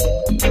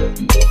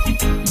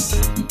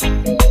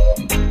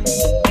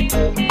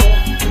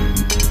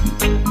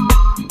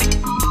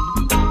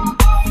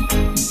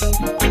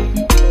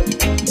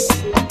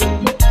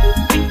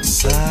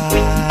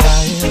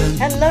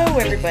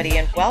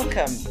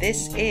welcome.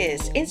 This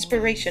is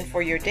Inspiration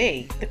for Your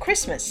Day, the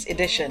Christmas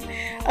edition.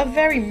 A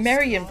very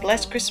merry and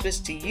blessed Christmas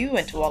to you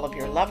and to all of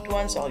your loved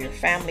ones, all your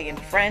family and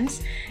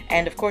friends.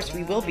 And of course,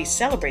 we will be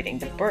celebrating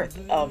the birth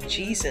of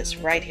Jesus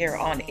right here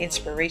on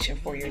Inspiration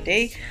for Your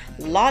Day.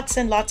 Lots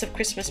and lots of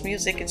Christmas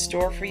music in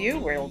store for you.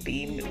 We'll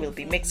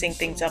be mixing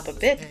things up a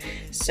bit.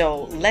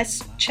 So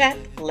less chat,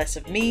 less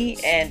of me,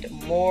 and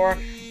more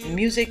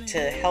music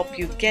to help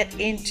you get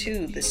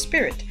into the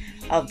spirit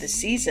of the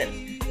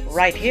season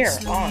right here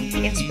on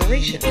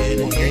Inspiration for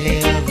Your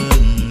Day.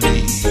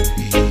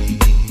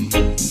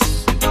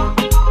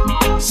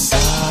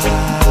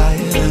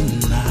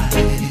 Silent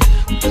night,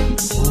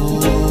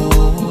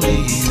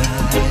 holy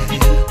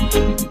night,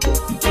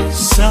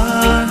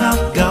 Son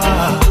of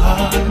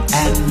God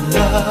and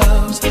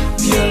love's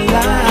pure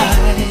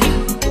light,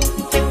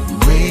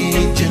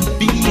 raging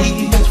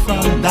beams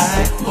from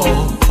thy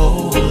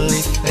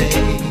holy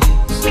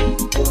face,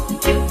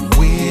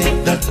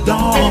 with the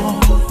dawn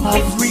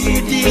of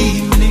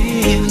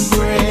redeeming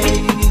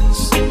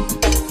grace,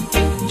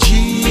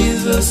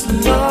 Jesus,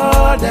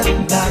 Lord,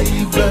 at thy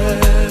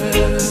birth,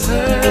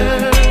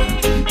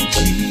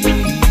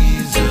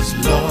 Jesus,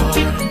 Lord,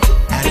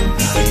 at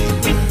thy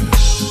birth.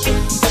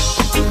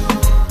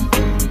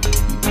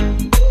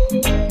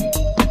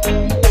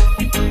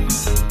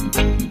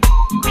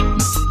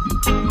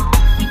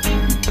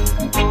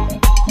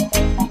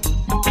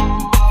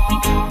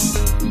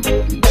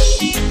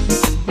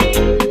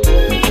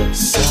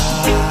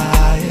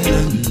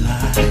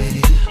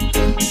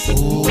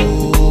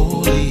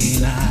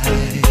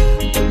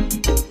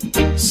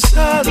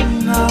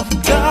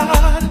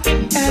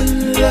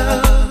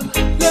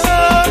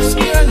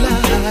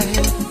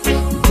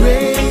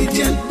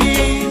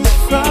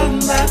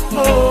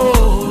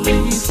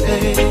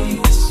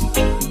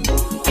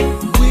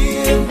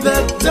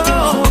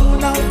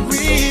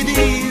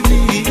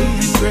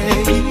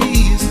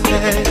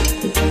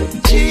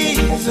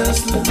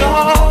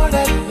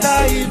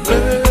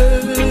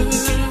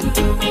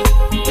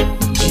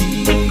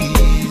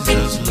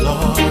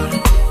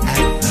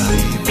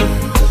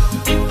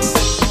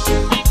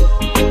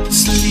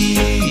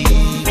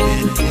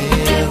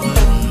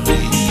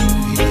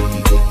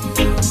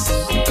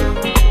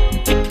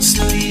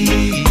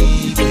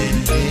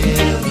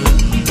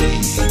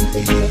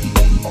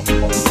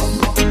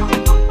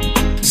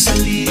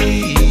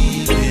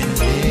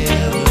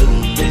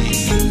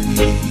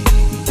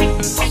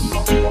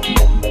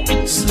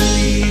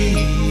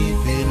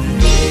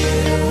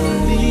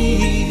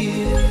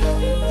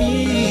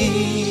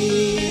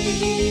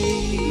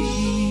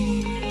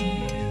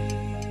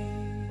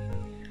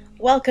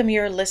 Welcome,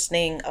 you're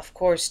listening, of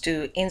course,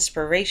 to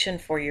Inspiration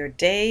for Your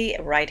Day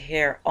right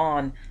here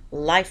on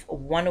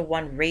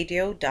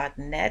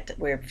Life101radio.net.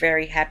 We're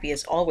very happy,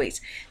 as always,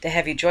 to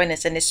have you join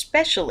us, and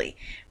especially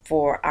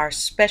for our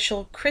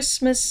special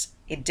Christmas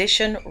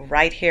edition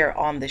right here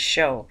on the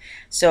show.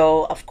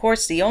 So, of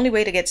course, the only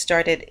way to get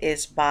started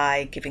is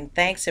by giving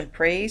thanks and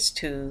praise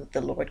to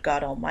the Lord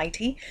God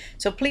Almighty.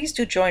 So please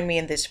do join me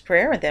in this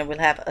prayer, and then we'll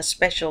have a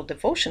special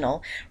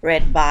devotional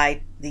read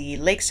by the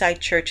Lakeside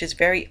Church's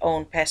very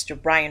own Pastor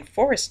Brian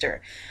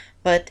Forrester.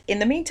 But in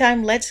the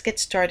meantime, let's get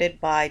started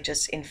by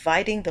just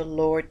inviting the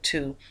Lord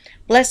to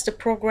bless the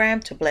program,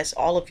 to bless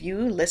all of you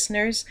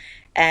listeners,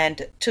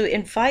 and to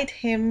invite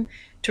Him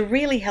to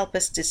really help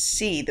us to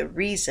see the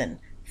reason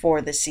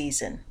for the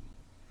season.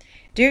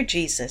 Dear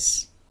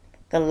Jesus,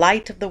 the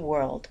light of the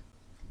world,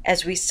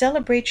 as we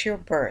celebrate your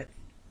birth,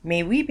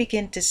 may we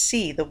begin to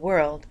see the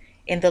world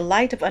in the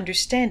light of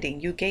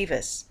understanding you gave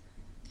us.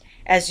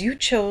 As you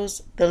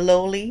chose the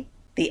lowly,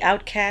 the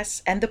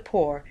outcasts, and the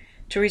poor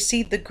to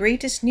receive the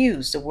greatest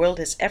news the world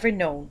has ever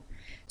known,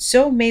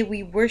 so may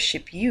we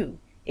worship you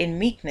in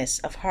meekness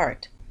of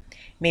heart.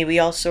 May we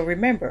also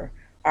remember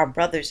our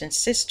brothers and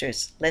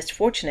sisters less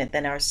fortunate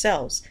than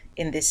ourselves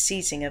in this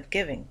season of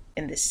giving.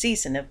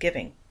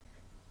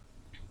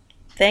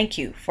 Thank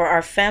you for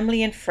our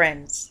family and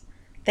friends.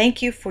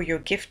 Thank you for your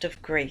gift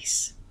of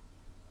grace.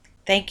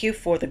 Thank you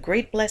for the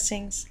great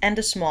blessings and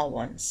the small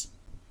ones.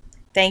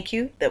 Thank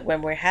you that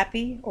when we're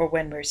happy or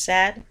when we're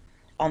sad,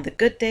 on the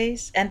good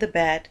days and the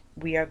bad,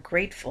 we are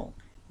grateful,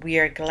 we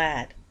are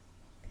glad.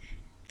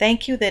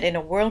 Thank you that in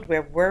a world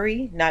where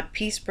worry, not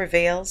peace,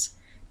 prevails,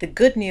 the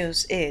good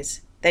news is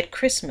that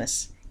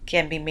Christmas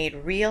can be made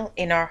real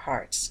in our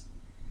hearts.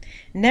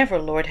 Never,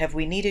 Lord, have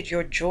we needed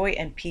your joy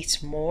and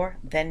peace more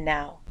than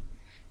now.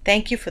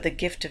 Thank you for the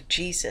gift of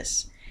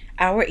Jesus,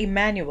 our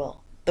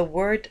Emmanuel, the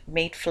Word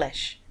made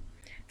flesh.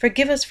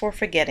 Forgive us for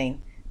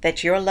forgetting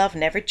that your love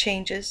never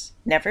changes,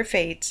 never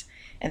fades,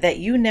 and that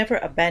you never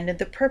abandoned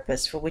the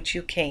purpose for which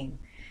you came,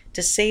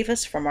 to save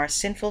us from our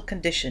sinful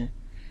condition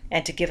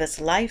and to give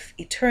us life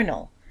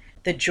eternal,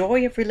 the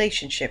joy of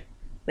relationship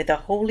with a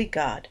holy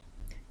God.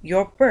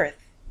 Your birth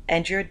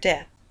and your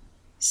death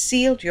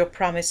sealed your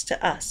promise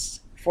to us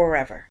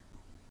forever.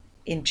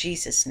 In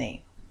Jesus'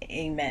 name,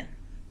 amen.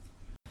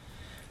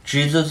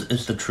 Jesus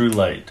is the True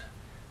Light,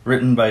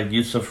 written by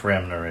Yusuf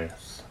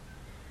Ramnaresh.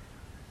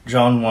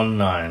 John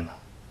 1:9.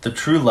 The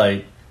true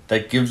light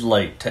that gives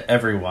light to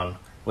everyone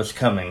was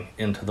coming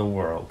into the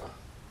world.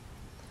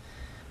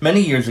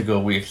 Many years ago,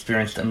 we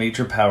experienced a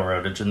major power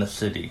outage in the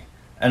city,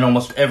 and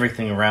almost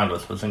everything around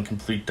us was in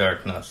complete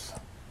darkness.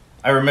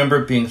 I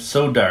remember it being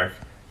so dark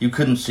you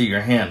couldn't see your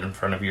hand in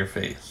front of your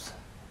face.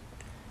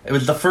 It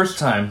was the first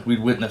time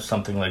we'd witnessed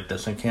something like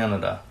this in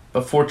Canada,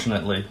 but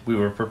fortunately we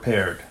were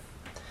prepared.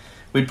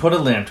 We'd put a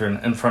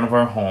lantern in front of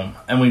our home,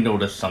 and we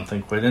noticed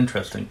something quite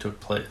interesting took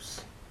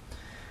place.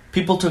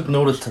 People took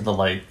notice to the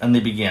light, and they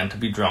began to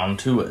be drawn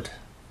to it.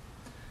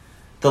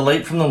 The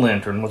light from the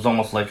lantern was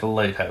almost like a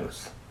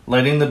lighthouse,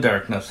 lighting the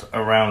darkness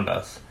around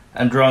us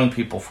and drawing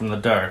people from the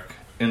dark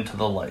into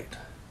the light.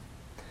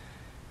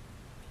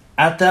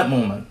 At that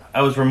moment,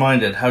 I was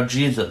reminded how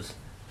Jesus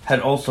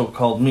had also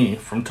called me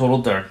from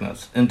total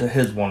darkness into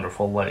his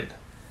wonderful light.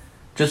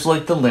 Just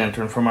like the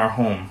lantern from our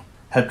home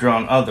had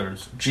drawn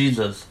others,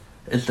 Jesus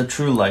is the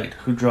true light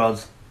who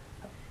draws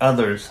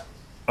others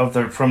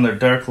from their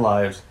dark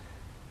lives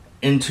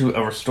into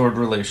a restored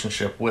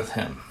relationship with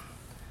him.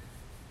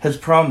 His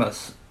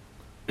promise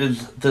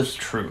is this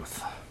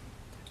truth: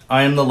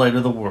 I am the light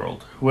of the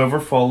world. Whoever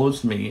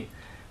follows me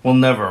will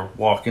never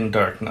walk in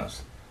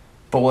darkness,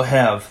 but will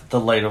have the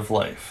light of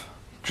life.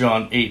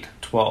 John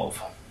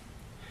 8:12.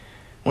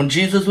 When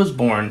Jesus was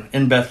born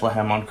in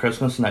Bethlehem on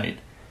Christmas night,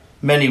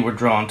 many were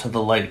drawn to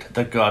the light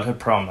that God had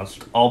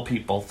promised all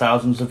people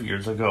thousands of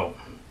years ago.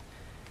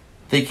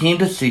 They came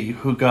to see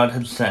who God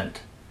had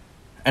sent,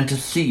 and to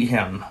see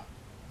him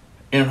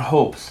in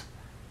hopes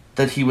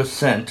that he was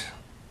sent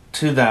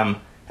to them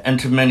and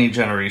to many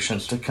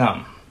generations to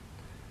come.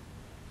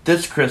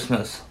 This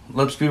Christmas,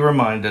 let's be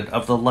reminded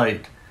of the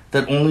light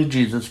that only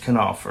Jesus can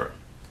offer.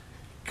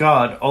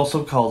 God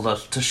also calls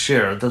us to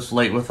share this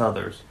light with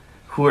others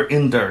who are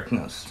in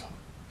darkness,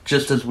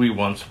 just as we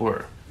once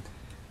were.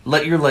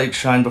 Let your light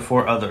shine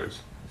before others,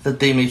 that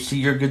they may see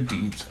your good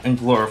deeds and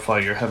glorify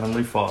your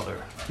heavenly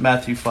Father.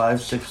 Matthew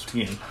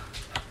 5:16.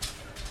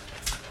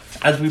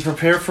 As we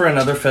prepare for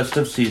another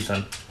festive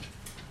season,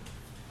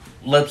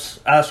 let's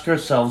ask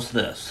ourselves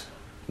this: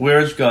 where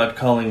is God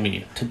calling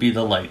me to be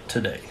the light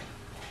today?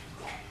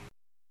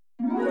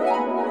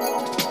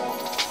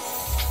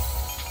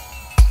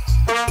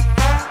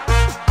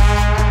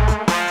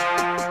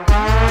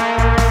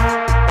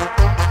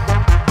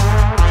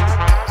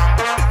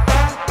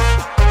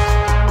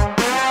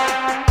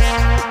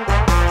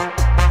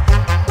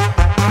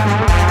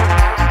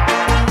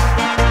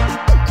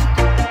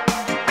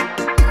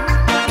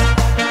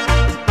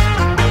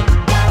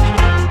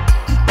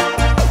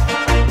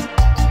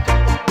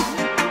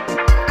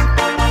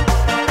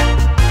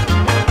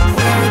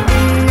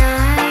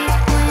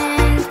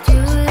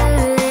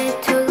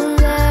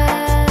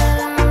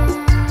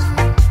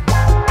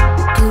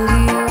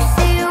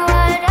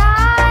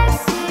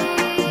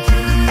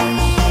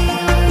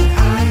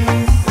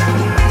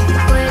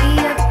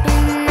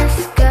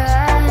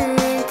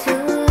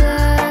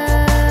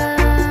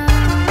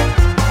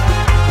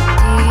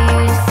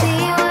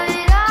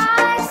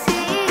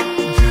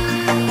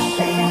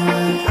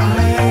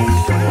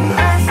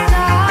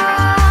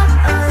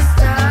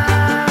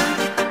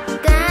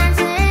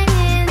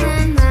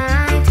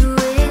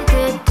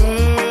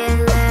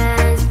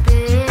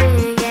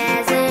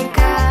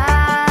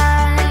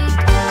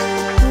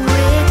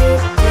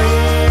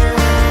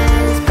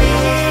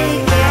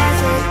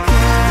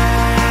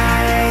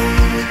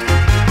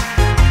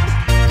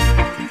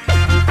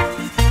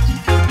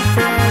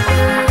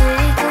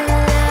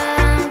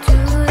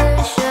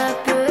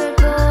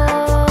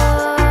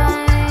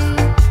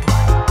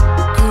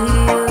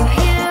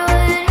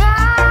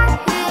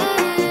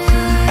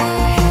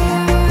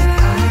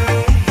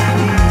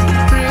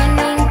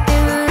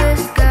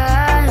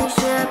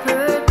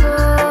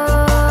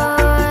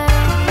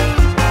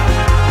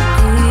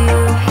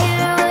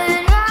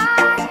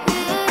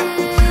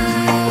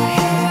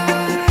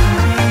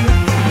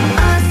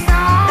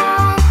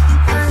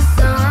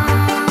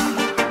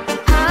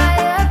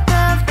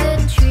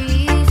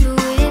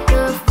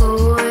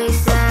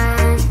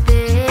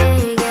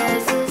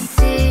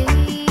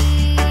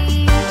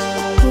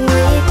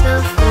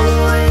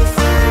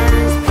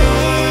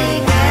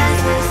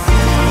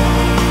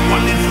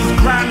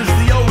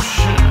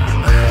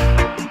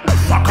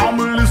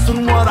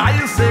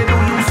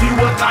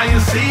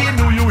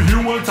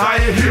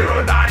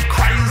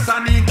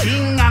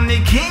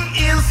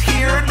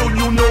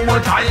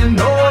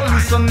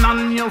 Listen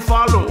and you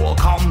follow.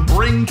 Come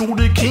bring to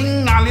the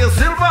king all your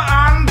silver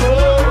and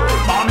gold.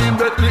 Born in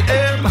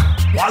Bethlehem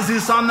was the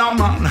son of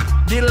man,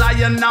 the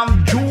Lion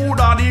of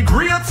Judah, the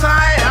great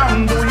I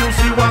am. Do you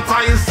see what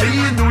I see?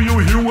 Do you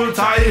hear what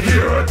I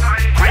hear?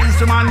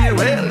 Christ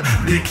Emmanuel,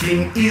 the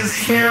king is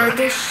here.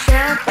 The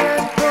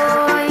shepherd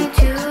boy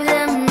to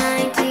the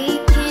mighty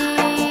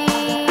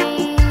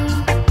king.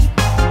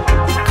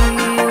 Do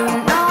you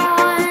know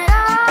what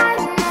I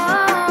know?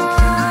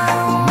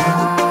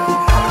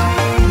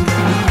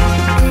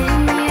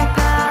 In your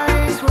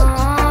palace,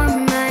 warm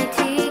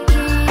mighty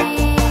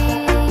king.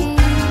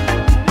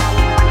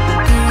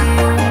 Do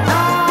you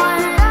know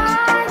what I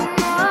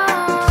know?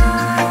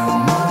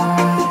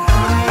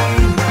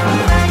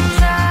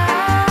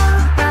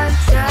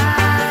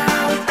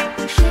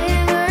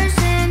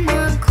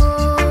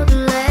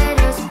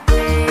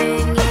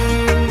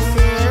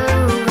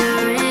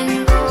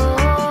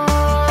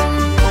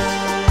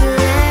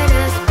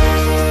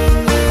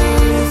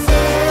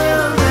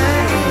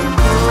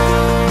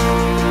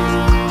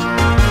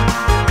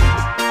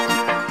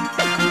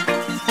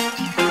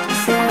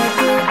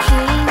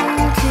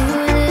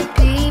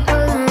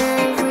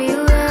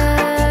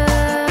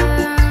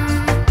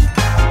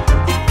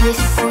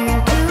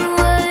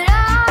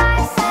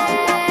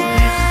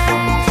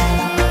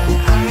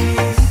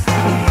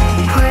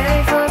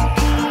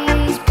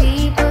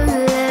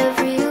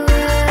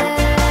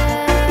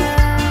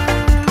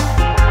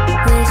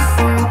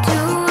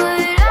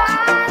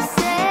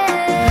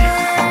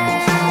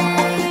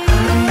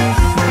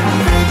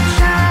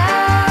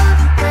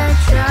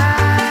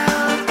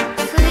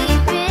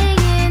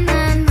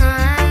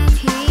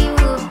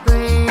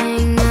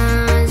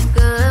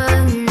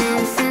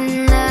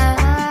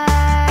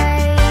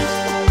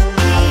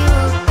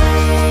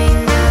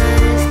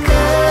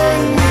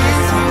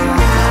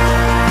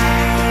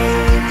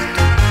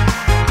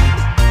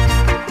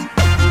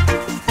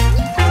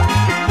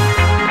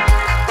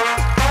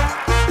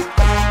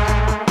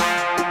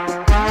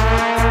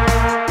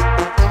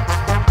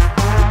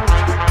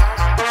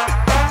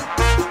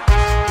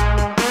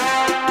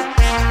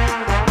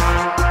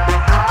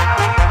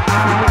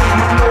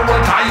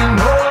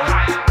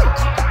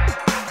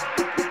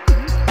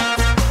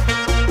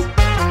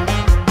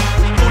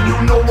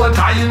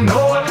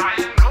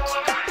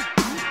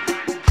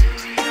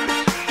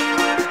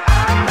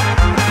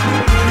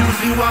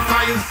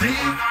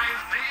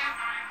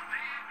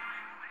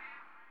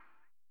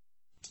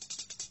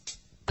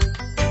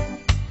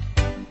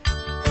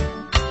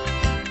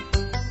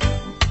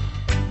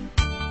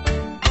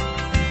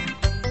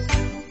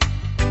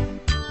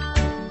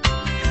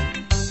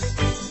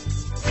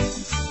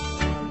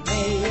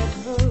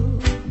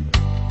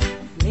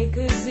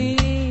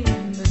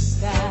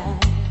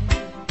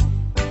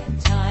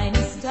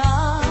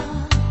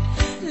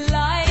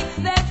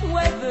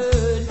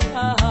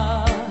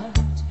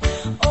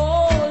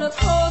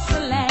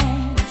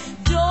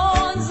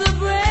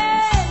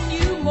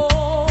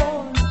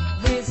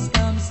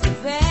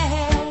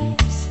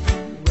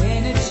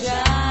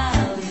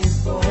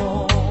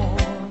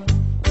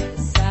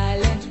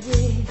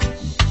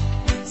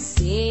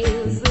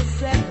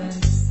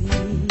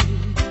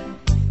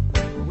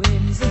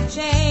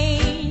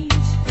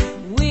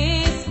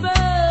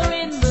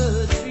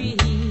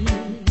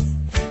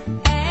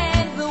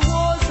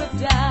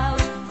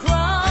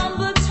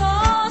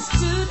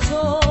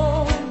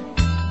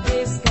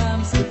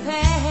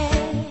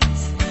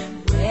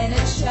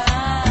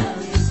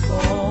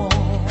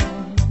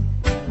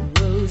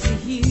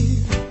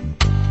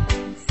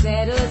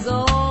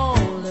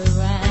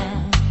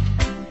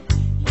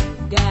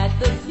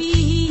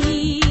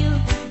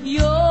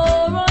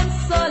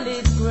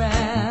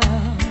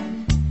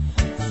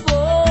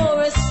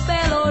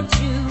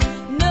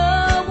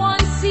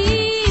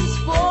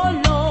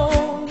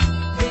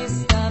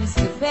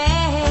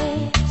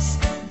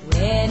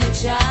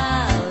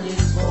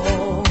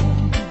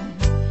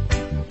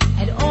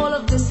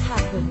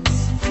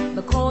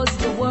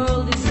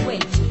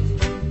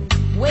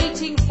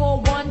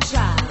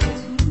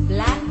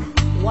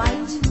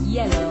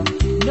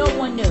 no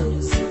one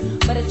knows,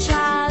 but a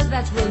child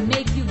that will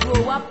make you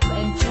grow up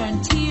and turn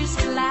tears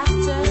to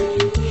laughter,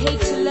 hate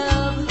to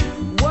love,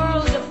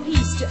 world of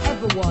peace to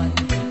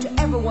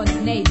everyone's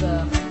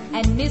neighbor,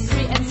 and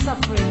misery and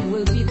suffering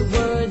will be the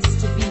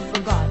words to be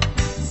forgotten.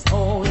 It's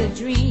all a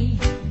dream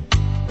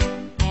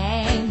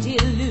and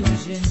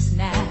illusions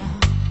now.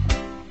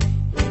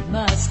 It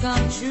must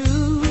come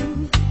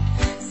true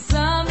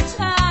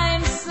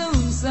sometime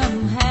soon,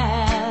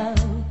 somehow.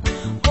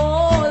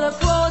 All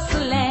across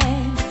the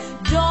land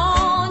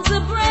dawns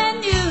a brand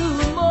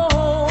new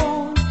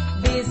morn.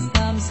 This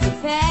comes to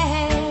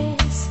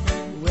pass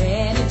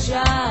when a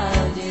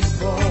child is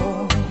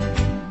born.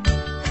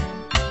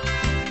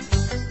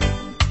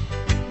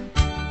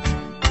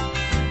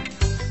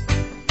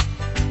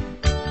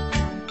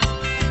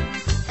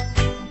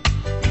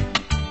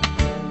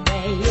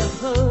 Ray of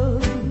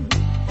hope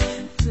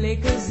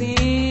flickers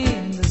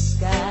in the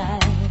sky.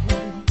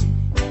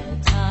 A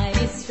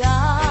tiny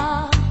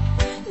star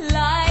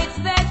lights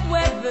that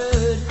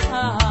weathered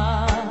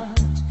heart.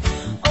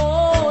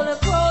 All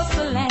across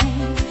the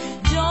land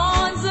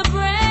dawns a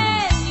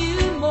brand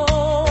new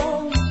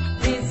morn.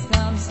 This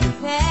comes to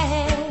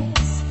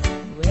pass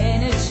when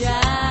a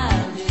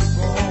child is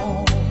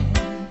born.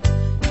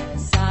 A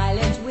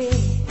silent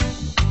wish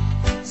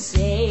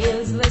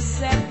sails the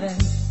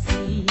seventh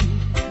sea.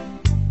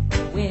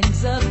 The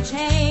winds of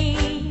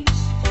change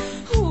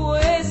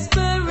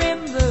whisper in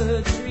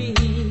the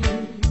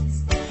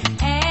trees,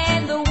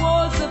 and the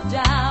walls of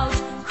doubt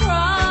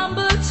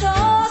crumble,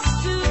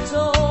 tossed to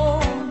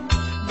torn.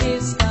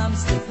 This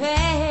comes to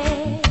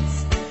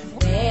pass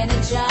when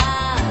a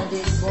child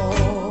is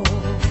born.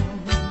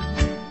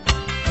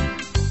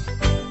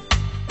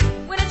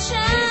 When a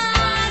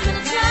child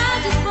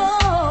is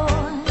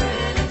born.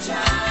 When a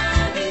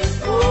child is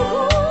born.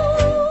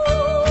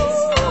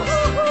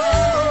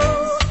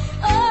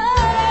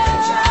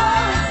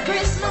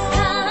 Christmas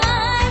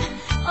time.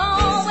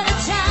 Oh, when a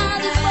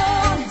child is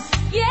born.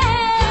 Yeah,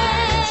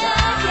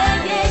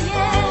 yeah, yeah,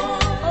 yeah.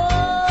 Oh,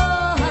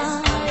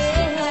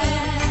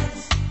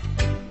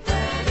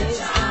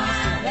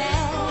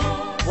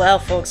 yeah. Well,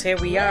 folks, here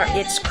we are.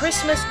 It's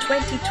Christmas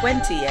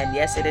 2020, and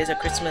yes, it is a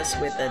Christmas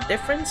with a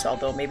difference,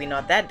 although maybe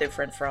not that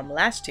different from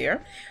last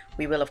year.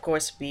 We will, of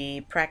course,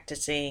 be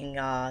practicing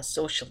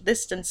social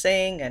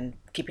distancing and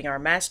keeping our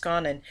mask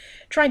on and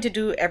trying to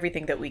do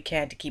everything that we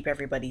can to keep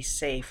everybody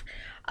safe.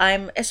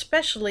 I'm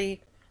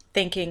especially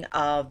thinking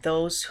of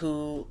those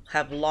who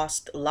have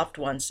lost loved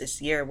ones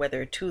this year,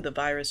 whether to the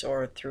virus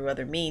or through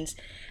other means.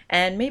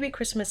 And maybe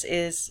Christmas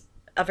is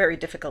a very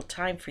difficult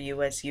time for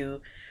you as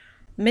you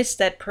miss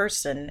that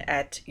person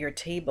at your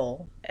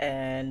table,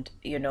 and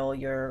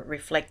you're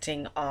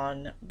reflecting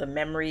on the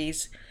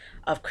memories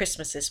of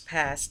Christmases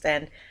past.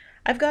 And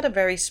I've got a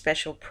very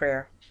special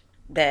prayer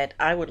that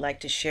I would like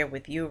to share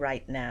with you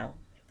right now,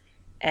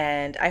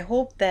 and I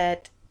hope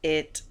that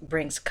it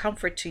brings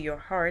comfort to your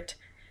heart,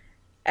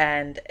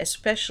 and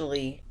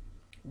especially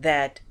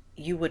that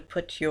you would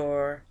put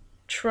your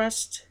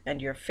trust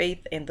and your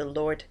faith in the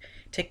Lord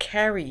to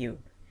carry you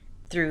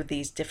through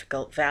these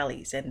difficult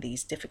valleys and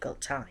these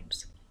difficult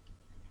times.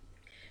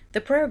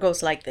 The prayer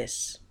goes like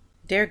this: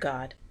 Dear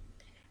God,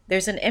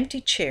 there's an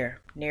empty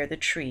chair near the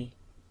tree,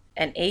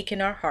 an ache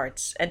in our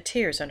hearts and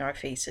tears on our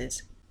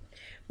faces.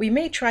 We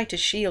may try to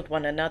shield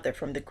one another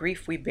from the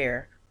grief we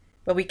bear,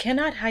 but we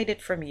cannot hide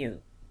it from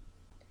you.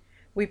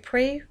 We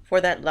pray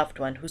for that loved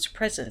one whose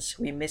presence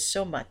we miss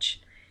so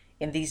much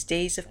in these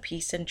days of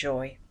peace and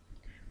joy.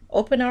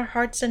 Open our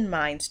hearts and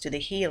minds to the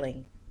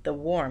healing, the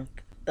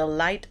warmth, the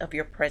light of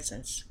your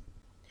presence.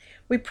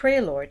 We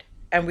pray, Lord,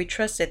 and we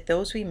trust that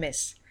those we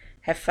miss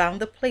have found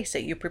the place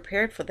that you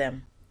prepared for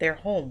them, their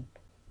home,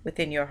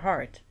 within your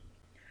heart.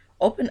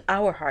 Open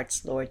our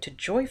hearts, Lord, to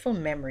joyful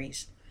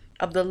memories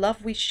of the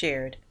love we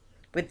shared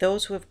with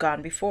those who have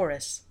gone before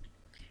us.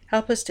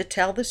 Help us to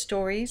tell the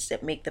stories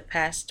that make the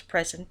past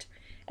present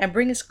and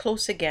bring us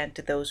close again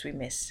to those we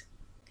miss.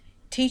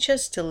 Teach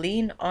us to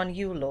lean on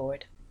you,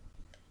 Lord,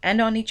 and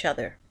on each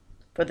other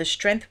for the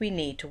strength we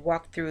need to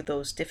walk through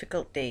those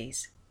difficult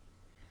days.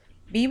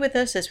 Be with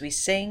us as we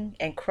sing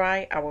and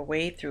cry our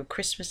way through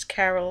Christmas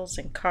carols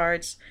and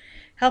cards.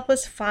 Help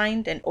us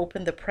find and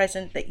open the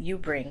present that you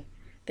bring,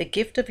 the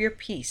gift of your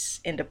peace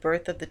in the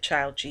birth of the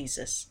child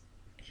Jesus.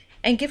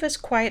 And give us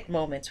quiet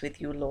moments with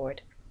you,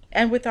 Lord,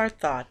 and with our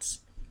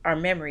thoughts, our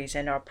memories,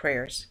 and our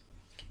prayers.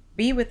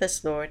 Be with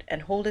us, Lord,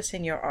 and hold us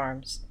in your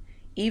arms,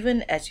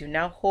 even as you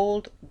now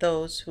hold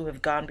those who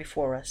have gone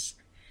before us.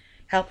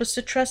 Help us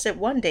to trust that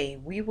one day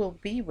we will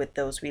be with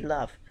those we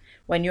love,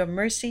 when your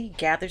mercy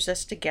gathers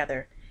us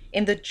together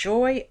in the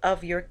joy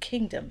of your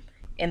kingdom,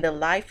 in the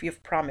life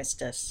you've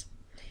promised us.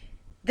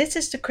 This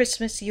is the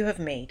Christmas you have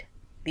made,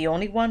 the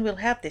only one we'll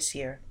have this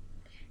year.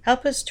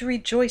 Help us to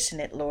rejoice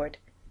in it, Lord,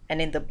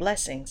 and in the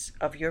blessings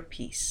of your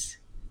peace.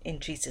 In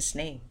Jesus'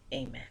 name,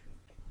 amen.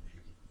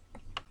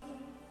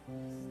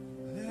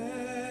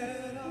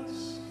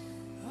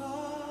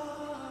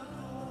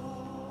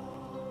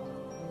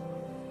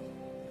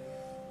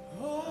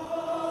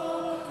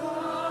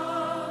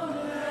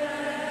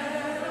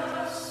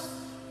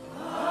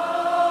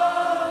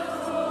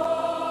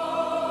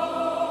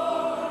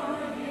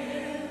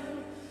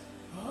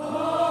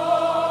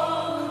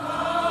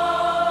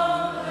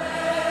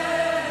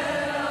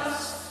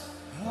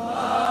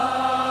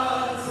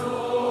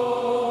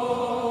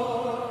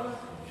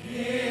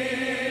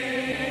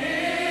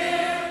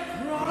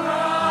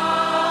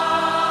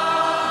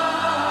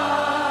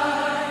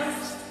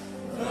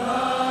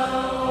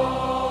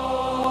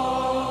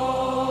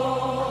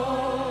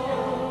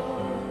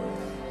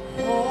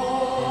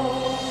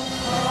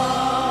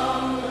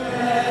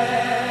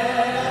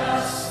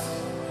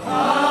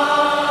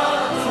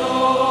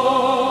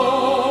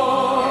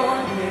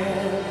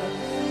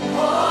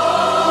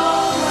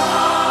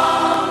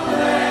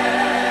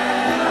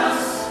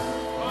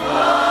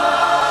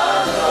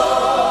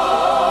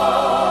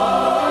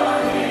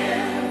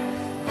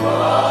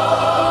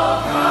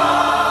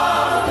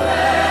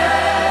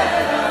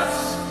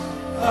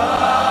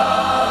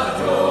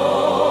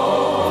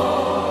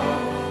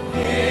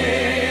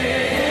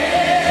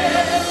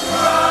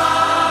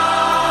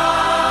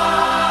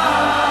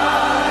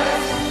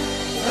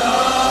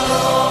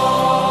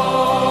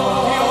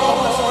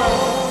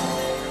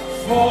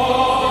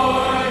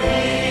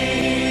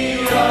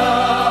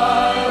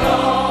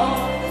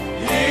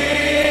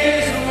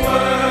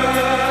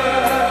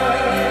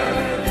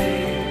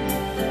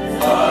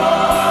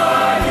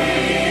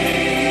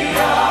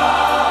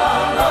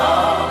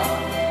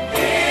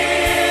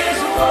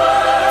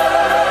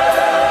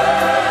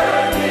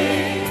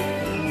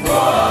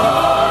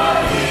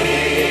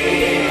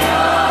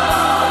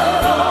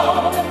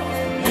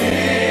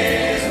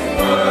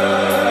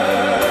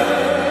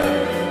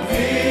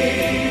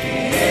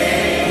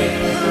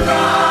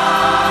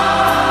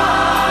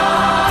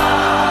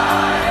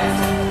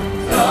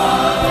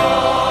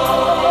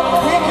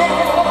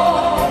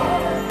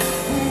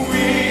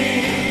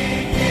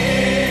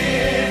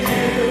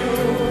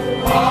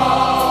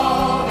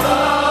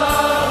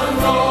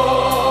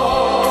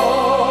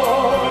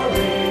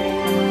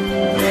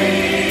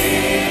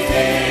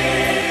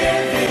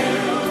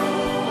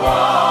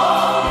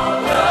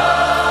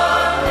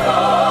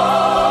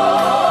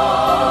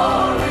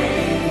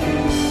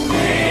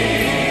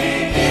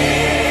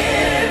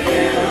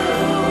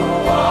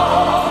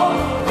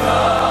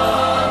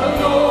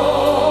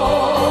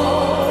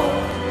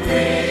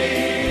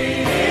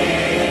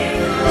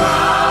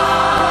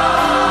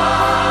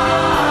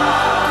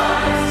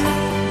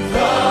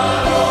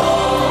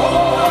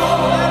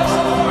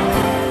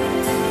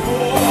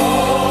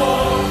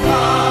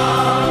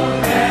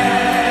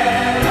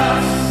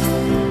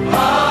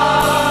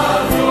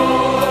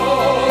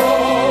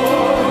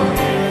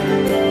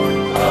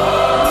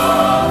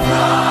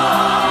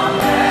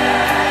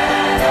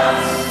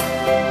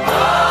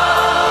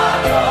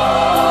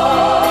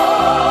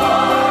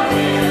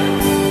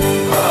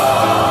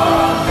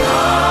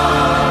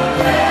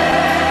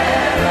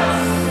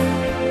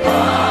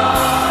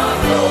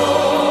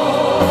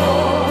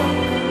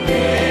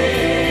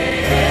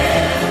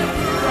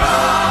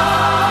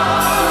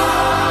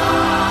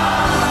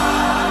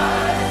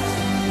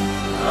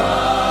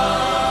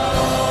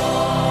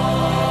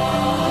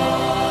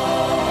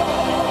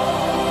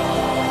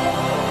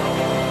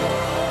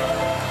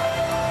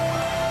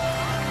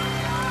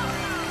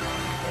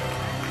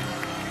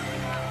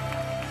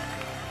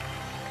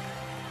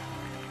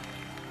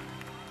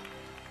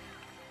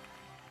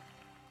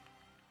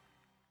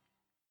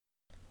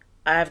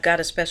 I've got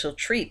a special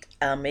treat.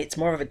 It's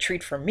more of a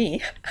treat for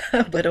me,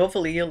 but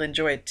hopefully you'll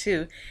enjoy it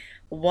too.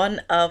 One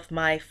of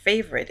my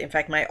favorite, in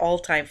fact, my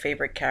all-time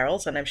favorite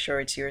carols, and I'm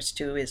sure it's yours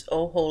too, is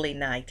 "O Holy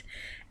Night."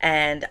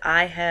 And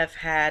I have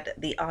had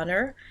the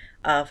honor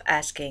of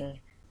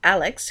asking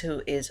Alex,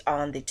 who is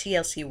on the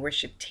TLC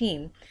worship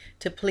team,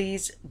 to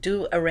please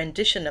do a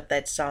rendition of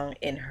that song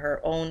in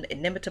her own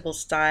inimitable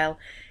style.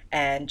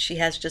 And she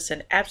has just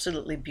an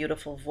absolutely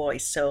beautiful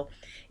voice. So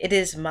it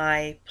is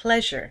my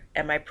pleasure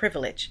and my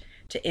privilege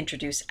to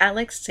introduce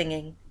Alex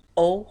singing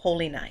 "O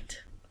Holy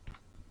Night."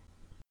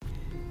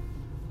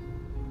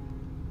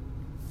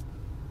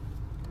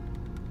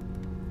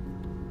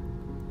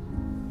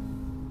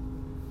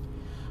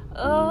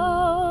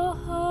 Oh,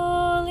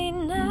 holy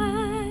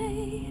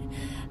night,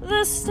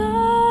 the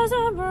stars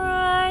are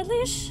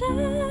brightly shining.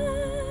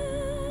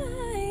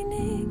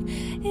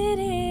 It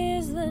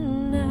is the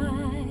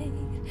night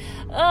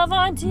of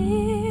our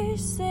dear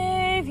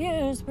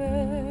Savior's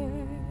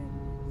birth.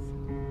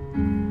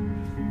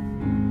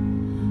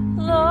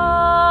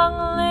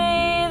 Long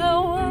lay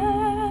the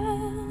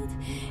world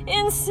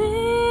in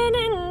sin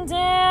and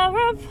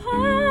error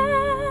pining,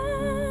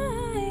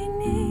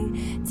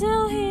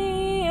 till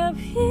he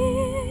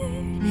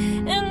appeared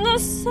and the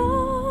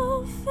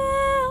soul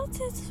felt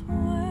its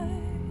worth.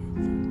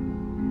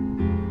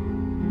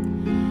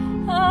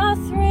 A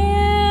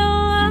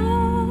thrill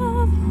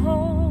of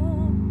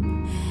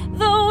hope,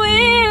 the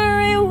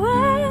weary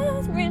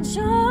world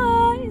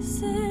rejoices,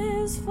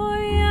 for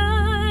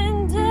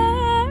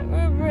yonder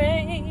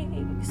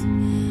breaks a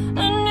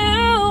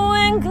new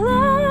and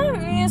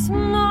glorious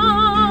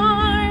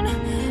morn.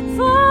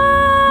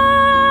 Fall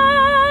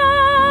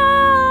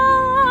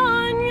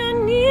on your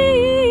knees,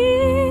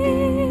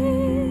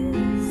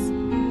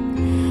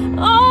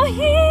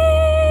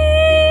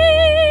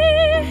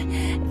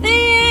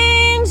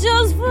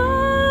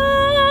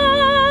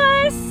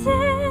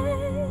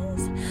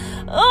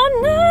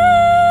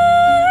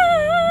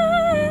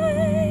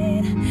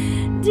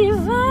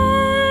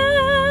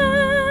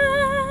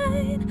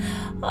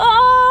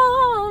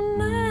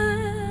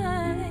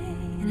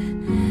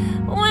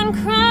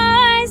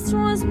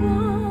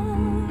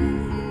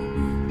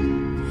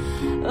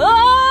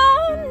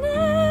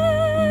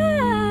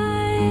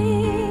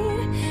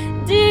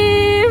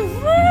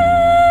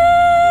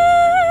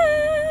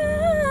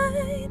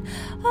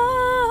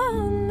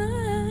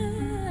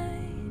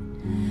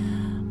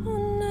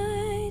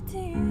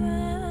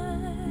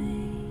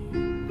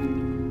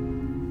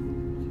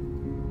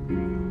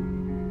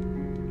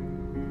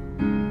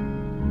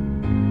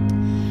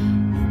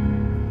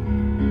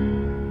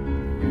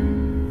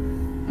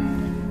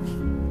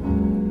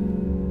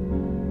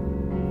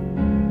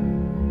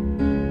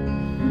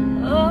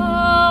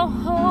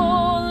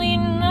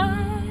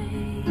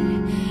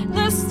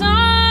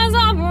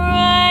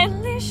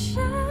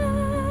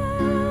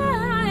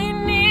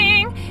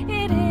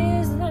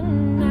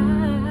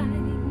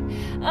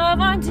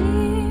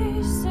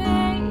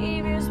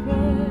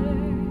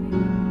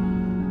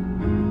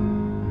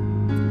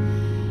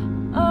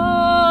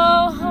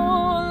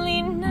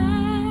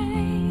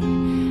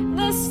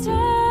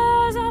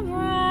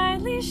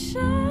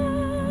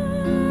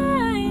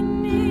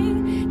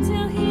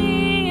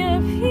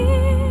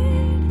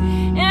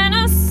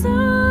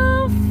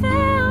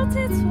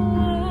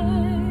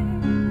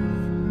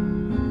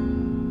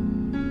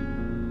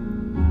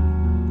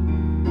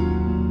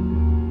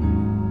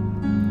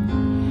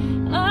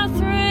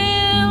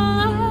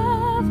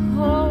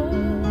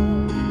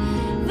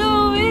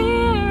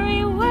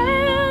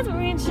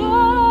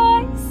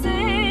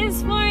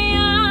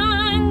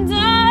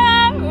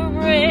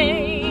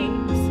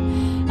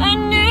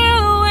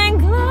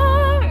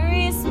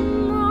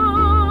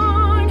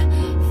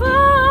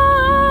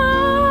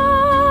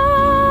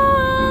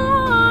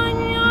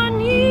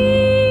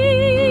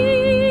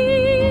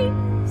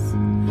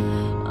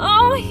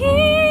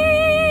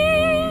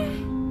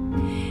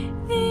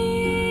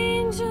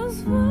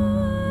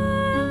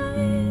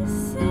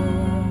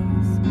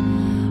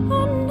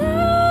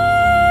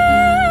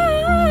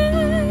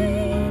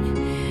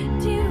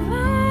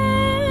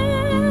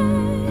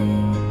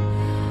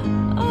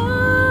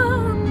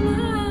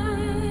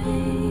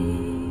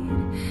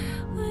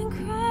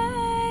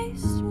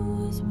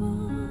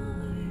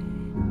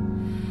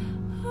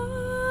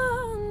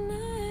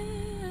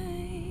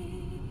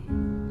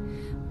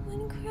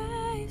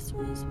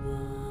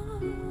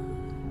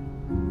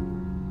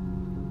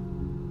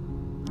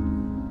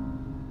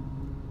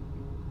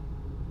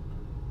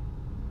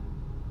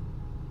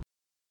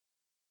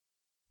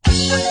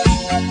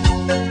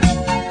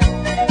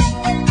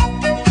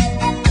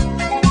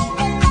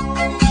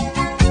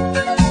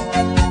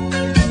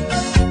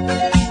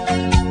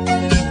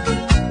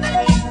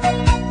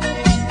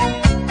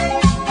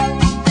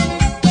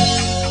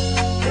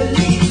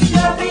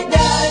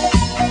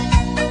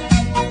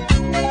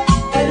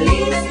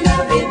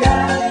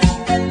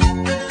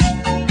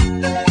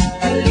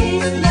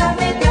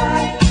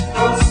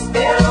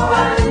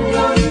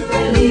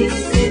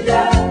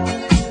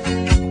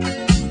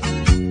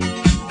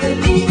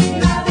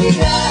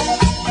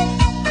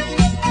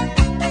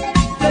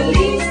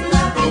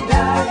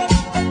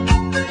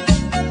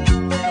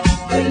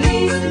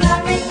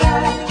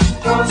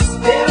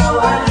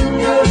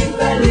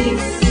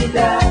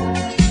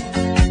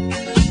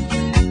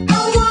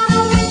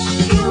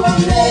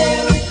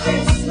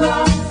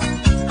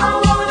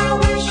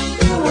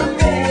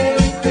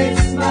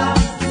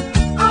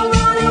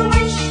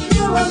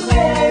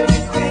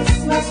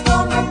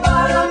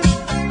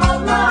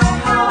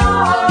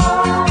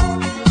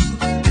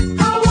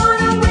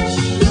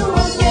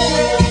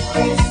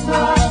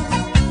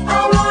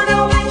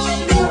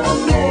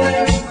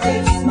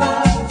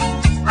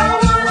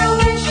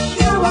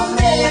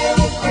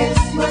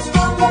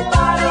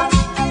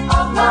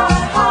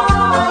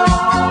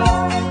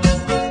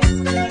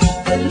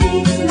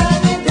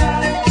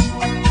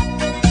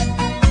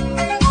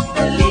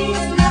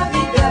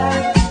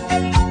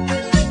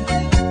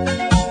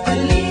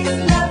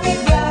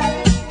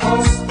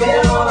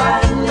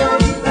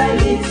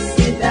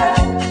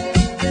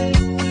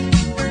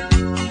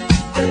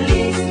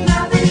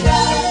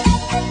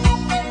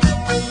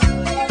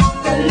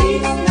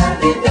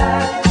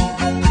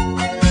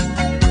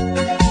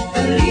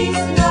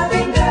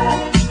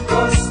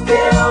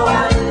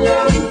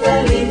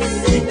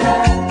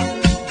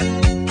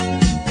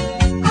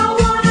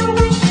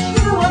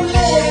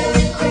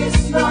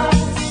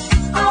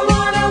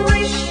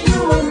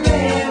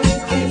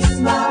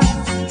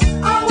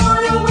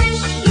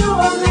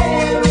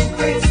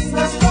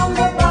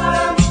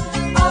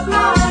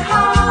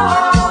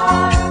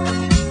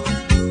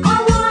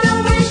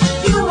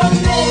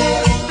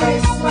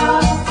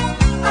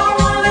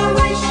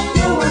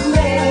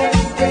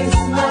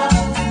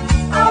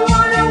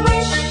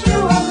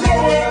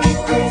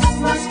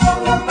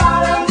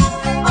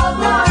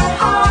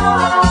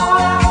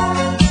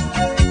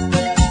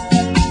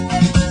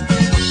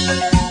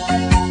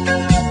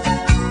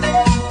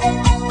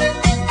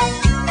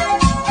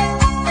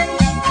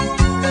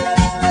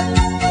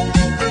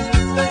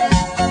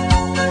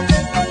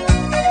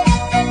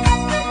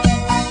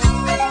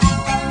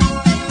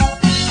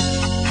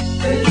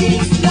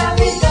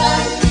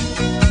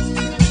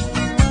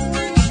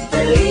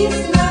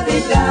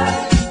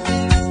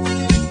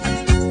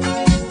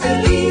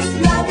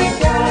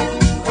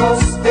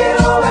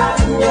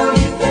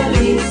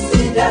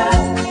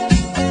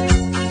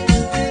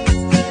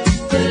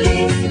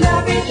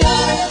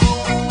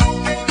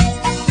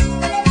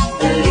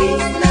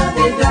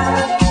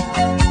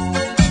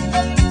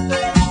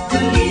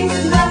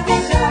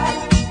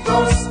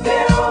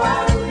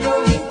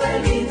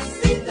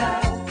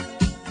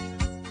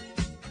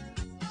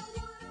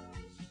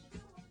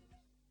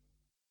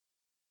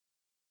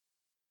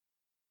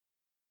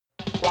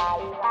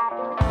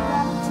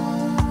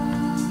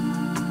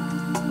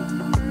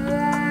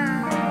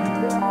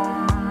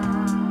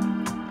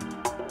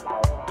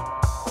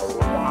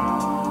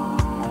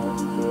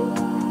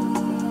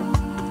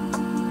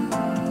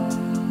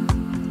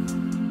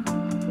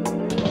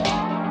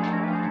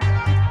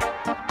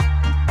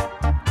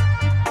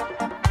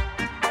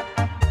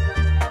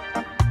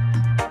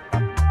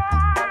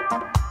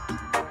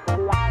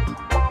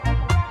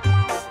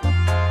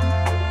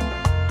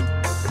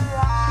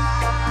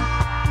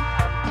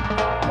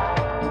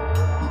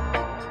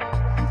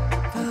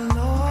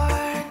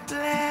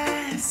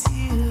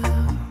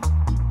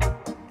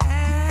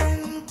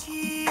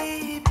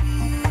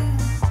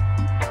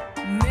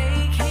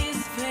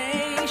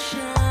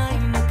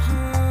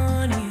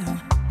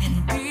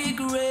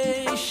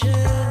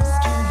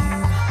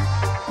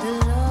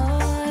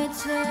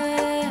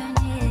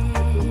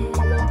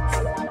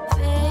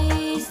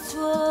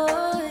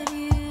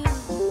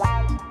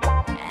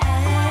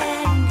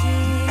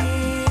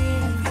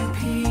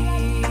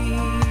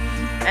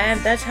 And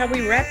that's how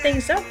we wrap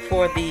things up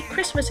for the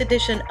Christmas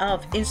edition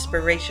of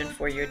Inspiration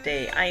for Your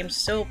Day. I am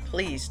so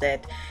pleased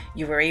that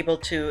you were able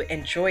to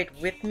enjoy it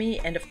with me.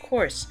 And of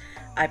course,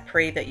 I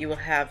pray that you will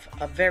have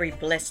a very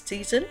blessed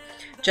season.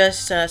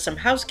 Just some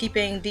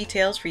housekeeping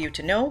details for you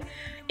to know.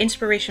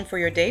 Inspiration for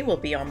Your Day will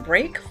be on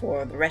break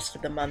for the rest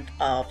of the month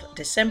of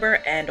December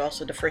and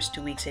also the first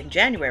 2 weeks in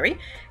January,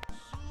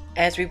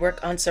 as we work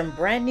on some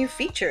brand new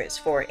features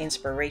for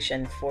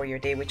Inspiration for Your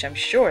Day, which I'm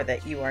sure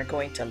that you are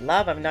going to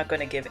love. I'm not going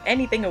to give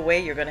anything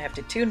away. You're going to have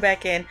to tune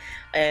back in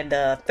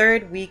the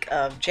third week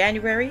of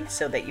January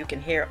so that you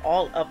can hear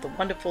all of the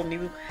wonderful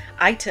new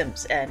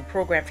items and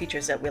program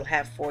features that we'll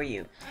have for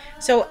you.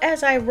 So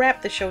as I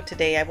wrap the show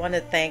today, I want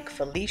to thank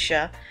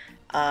Felicia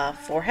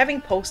for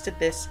having posted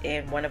this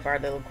in one of our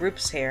little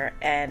groups here,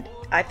 and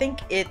I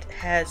think it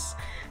has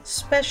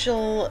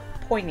special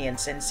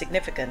poignance and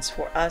significance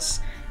for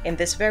us in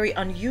this very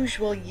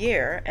unusual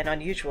year and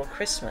unusual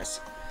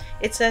Christmas.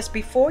 It says,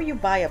 before you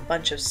buy a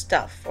bunch of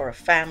stuff for a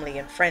family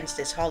and friends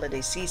this holiday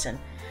season,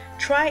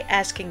 try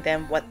asking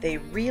them what they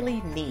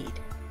really need.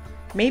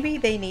 Maybe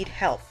they need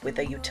help with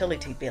a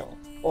utility bill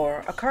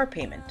or a car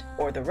payment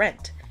or the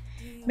rent.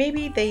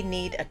 Maybe they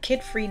need a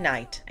kid-free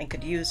night and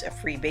could use a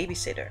free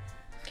babysitter.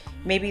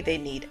 Maybe they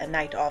need a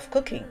night off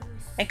cooking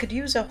and could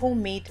use a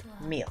homemade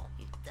meal.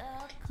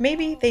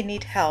 Maybe they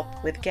need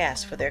help with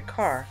gas for their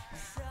car.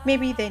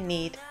 Maybe they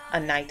need a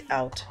night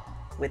out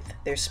with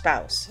their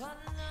spouse.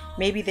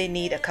 Maybe they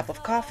need a cup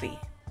of coffee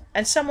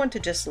and someone to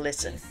just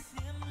listen.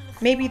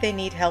 Maybe they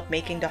need help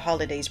making the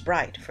holidays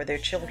bright for their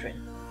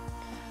children.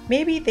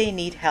 Maybe they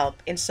need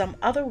help in some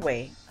other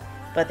way,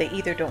 but they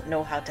either don't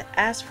know how to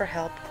ask for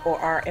help or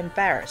are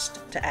embarrassed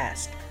to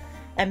ask.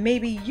 And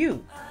maybe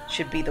you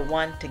should be the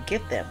one to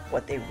give them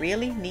what they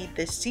really need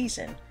this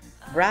season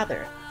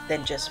rather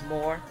than just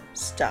more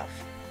stuff.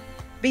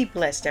 Be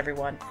blessed,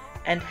 everyone,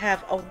 and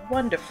have a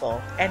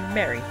wonderful and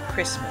Merry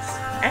Christmas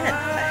and a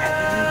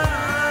Happy New Year.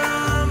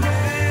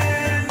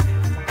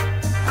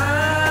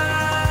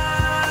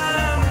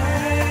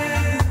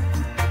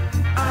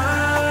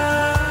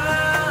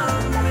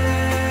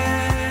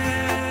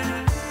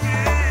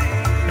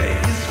 May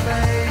His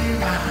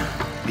favor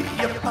be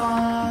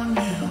upon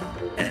you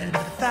and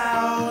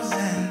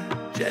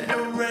 1,000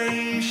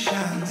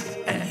 generations,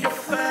 and your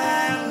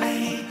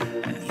family,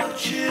 and your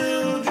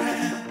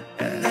children,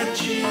 and their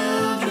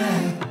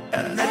children,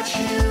 and their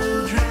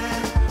children.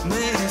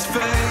 May His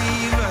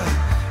favor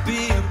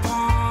be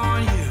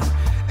upon you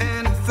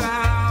and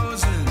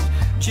 1,000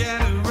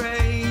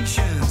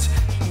 generations,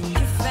 And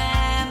your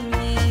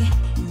family,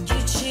 and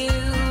your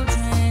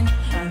children,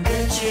 and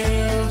their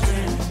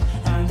children,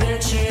 and their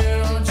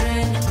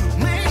children.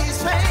 May His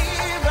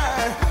favor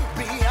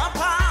be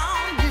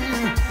upon you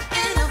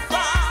in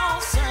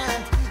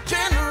 1,000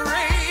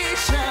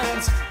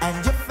 generations, and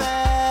your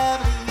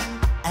family,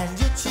 and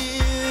your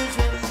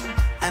children,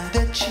 and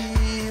their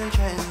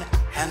children,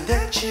 and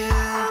their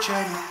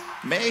children.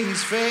 May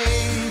His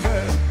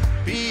favor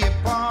be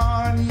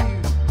upon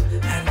you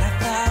and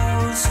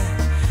 1,000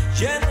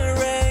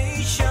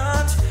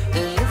 generations,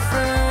 and your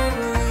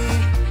family,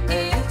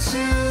 and your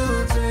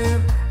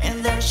children,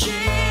 and their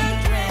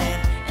children,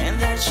 and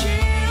their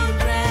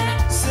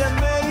children. So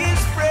may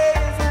His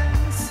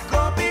presence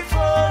go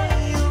before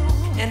you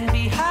and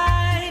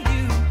behind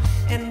you,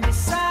 and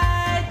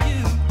beside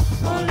you,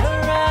 all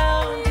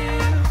around you,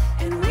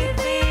 and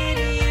within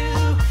you.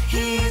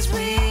 He is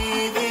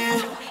with you.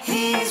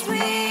 He is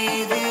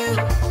with you.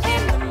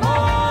 In the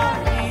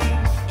morning,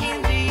 in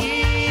the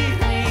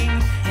evening,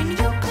 and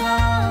you're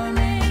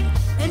coming,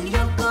 and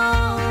you're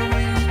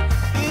going.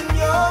 In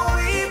your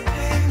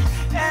weeping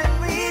and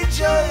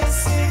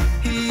rejoicing.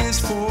 He is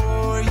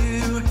for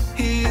you.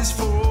 He is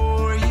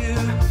for you.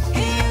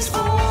 He is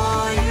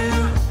for you,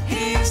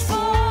 He is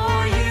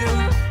for you,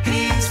 He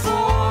is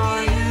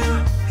for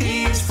you. He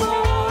is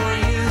for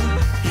you.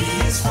 He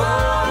is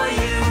for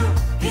you.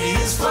 He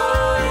is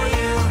for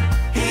you.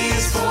 He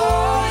is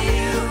for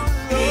you.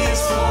 He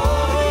is for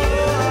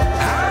you.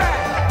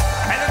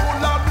 May the good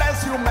Lord bless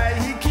you. May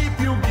He keep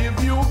you, give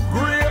you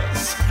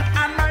grace,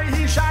 and may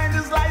He shine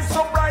His light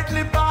so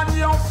brightly upon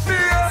your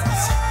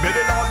face. May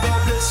the Lord God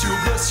bless you,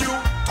 bless you.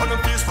 Turn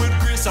your face with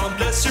grace and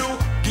bless you.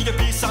 Give you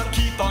peace and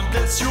keep and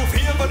bless you.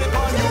 Favor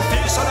upon you,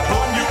 face and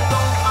upon you.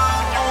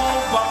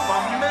 Over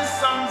for my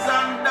sons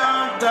and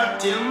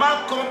daughters till my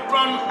cup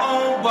run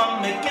over.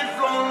 Make it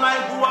flow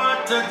like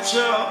water,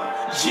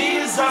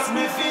 Jesus,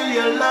 me feel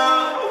your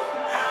love,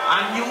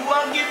 and you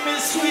will give me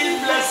sweet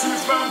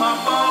blessings from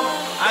above.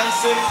 I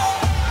say.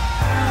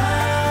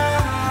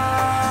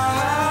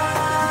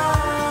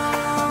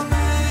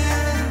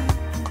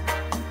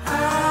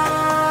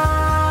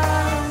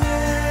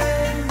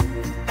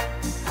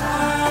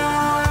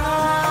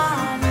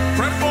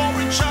 Pray for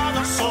each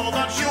other so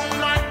that you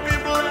might be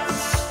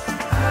blessed.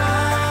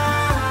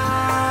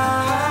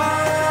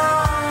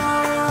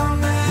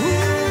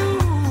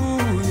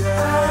 Ooh,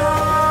 yeah.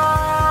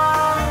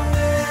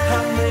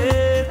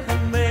 Amen,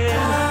 amen.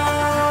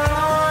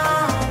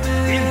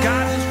 If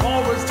God is for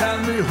us, tell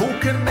me who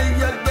can be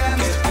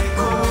against.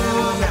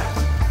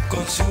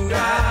 Con su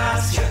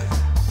gracia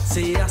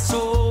sea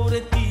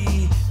sobre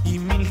ti y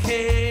mil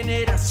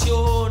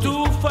generaciones,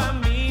 tu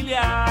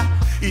familia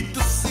Y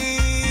tus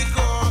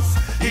hijos,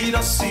 y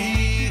los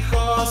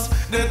hijos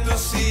de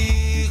tus hijos.